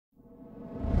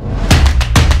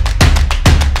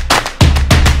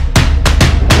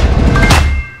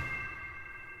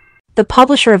the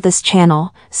publisher of this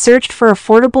channel, searched for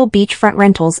affordable beachfront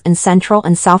rentals in Central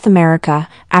and South America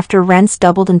after rents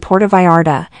doubled in Puerto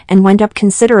Vallarta and went up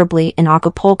considerably in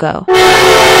Acapulco.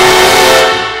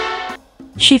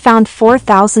 She found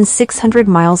 4,600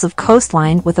 miles of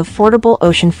coastline with affordable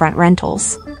oceanfront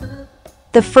rentals.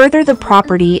 The further the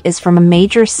property is from a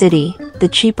major city, the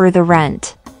cheaper the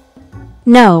rent.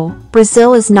 No,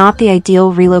 Brazil is not the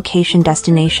ideal relocation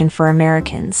destination for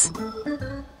Americans.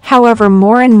 However,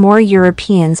 more and more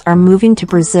Europeans are moving to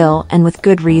Brazil, and with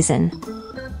good reason.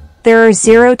 There are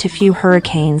zero to few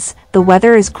hurricanes, the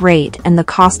weather is great, and the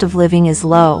cost of living is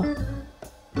low.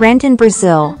 Rent in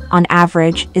Brazil, on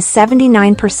average, is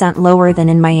 79% lower than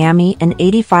in Miami and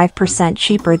 85%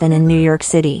 cheaper than in New York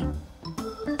City.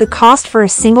 The cost for a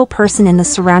single person in the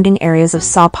surrounding areas of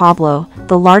Sao Pablo,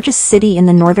 the largest city in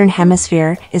the Northern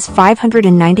Hemisphere, is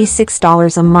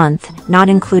 $596 a month, not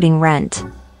including rent.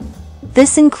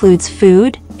 This includes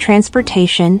food,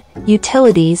 transportation,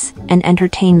 utilities, and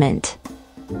entertainment.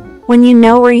 When you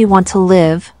know where you want to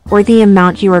live, or the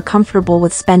amount you are comfortable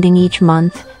with spending each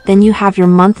month, then you have your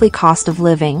monthly cost of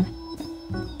living.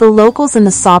 The locals in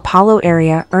the Sao Paulo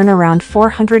area earn around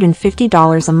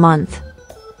 $450 a month,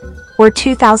 or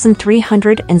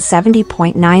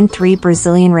 2,370.93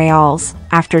 Brazilian reals,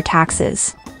 after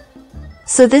taxes.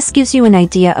 So this gives you an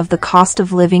idea of the cost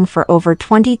of living for over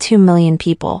 22 million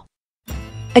people.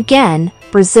 Again,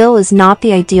 Brazil is not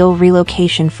the ideal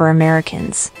relocation for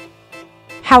Americans.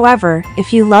 However,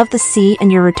 if you love the sea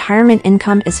and your retirement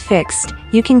income is fixed,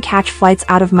 you can catch flights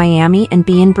out of Miami and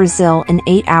be in Brazil in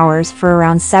 8 hours for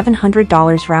around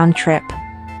 $700 round trip.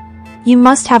 You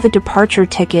must have a departure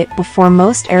ticket before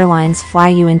most airlines fly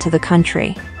you into the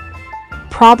country.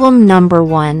 Problem number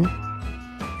 1.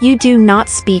 You do not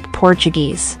speak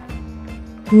Portuguese.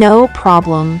 No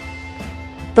problem.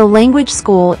 The language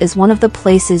school is one of the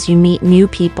places you meet new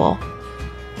people.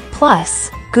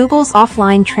 Plus, Google's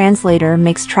offline translator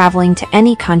makes traveling to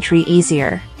any country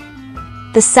easier.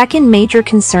 The second major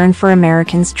concern for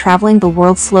Americans traveling the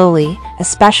world slowly,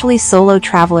 especially solo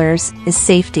travelers, is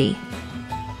safety.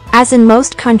 As in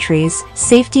most countries,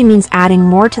 safety means adding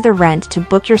more to the rent to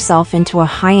book yourself into a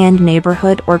high-end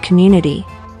neighborhood or community.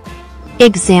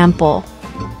 Example: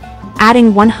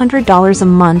 adding $100 a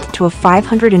month to a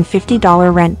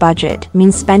 $550 rent budget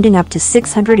means spending up to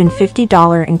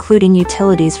 $650 including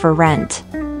utilities for rent.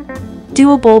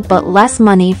 Doable but less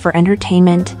money for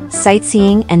entertainment,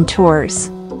 sightseeing, and tours.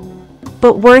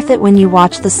 But worth it when you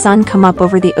watch the sun come up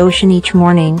over the ocean each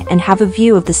morning and have a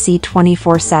view of the sea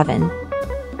 24/7.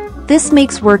 This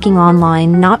makes working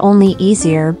online not only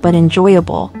easier but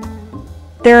enjoyable.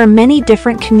 There are many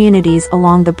different communities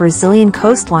along the Brazilian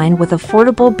coastline with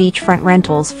affordable beachfront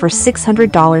rentals for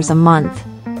 $600 a month.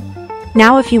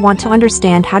 Now, if you want to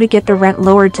understand how to get the rent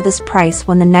lowered to this price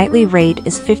when the nightly rate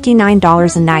is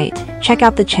 $59 a night, check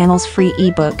out the channel's free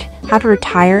ebook, How to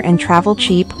Retire and Travel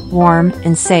Cheap, Warm,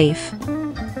 and Safe.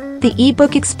 The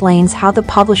ebook explains how the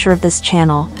publisher of this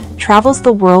channel travels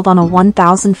the world on a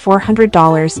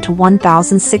 $1,400 to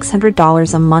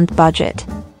 $1,600 a month budget.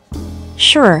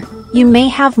 Sure, you may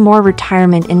have more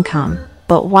retirement income,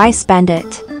 but why spend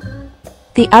it?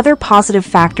 The other positive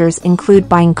factors include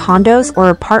buying condos or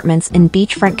apartments in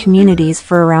beachfront communities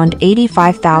for around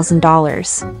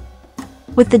 $85,000.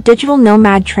 With the digital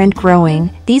nomad trend growing,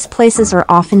 these places are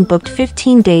often booked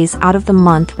 15 days out of the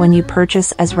month when you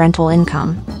purchase as rental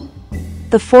income.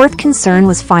 The fourth concern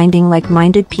was finding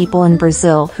like-minded people in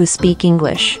Brazil who speak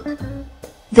English.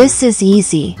 This is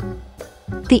easy.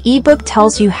 The ebook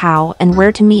tells you how and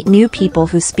where to meet new people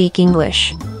who speak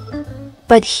English.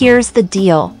 But here's the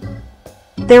deal.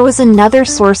 There was another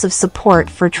source of support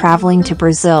for traveling to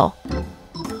Brazil.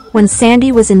 When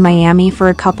Sandy was in Miami for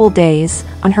a couple days,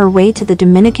 on her way to the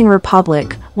Dominican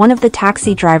Republic, one of the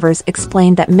taxi drivers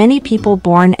explained that many people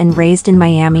born and raised in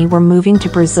Miami were moving to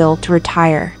Brazil to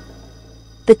retire.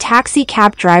 The taxi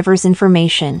cab driver's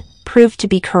information proved to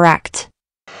be correct.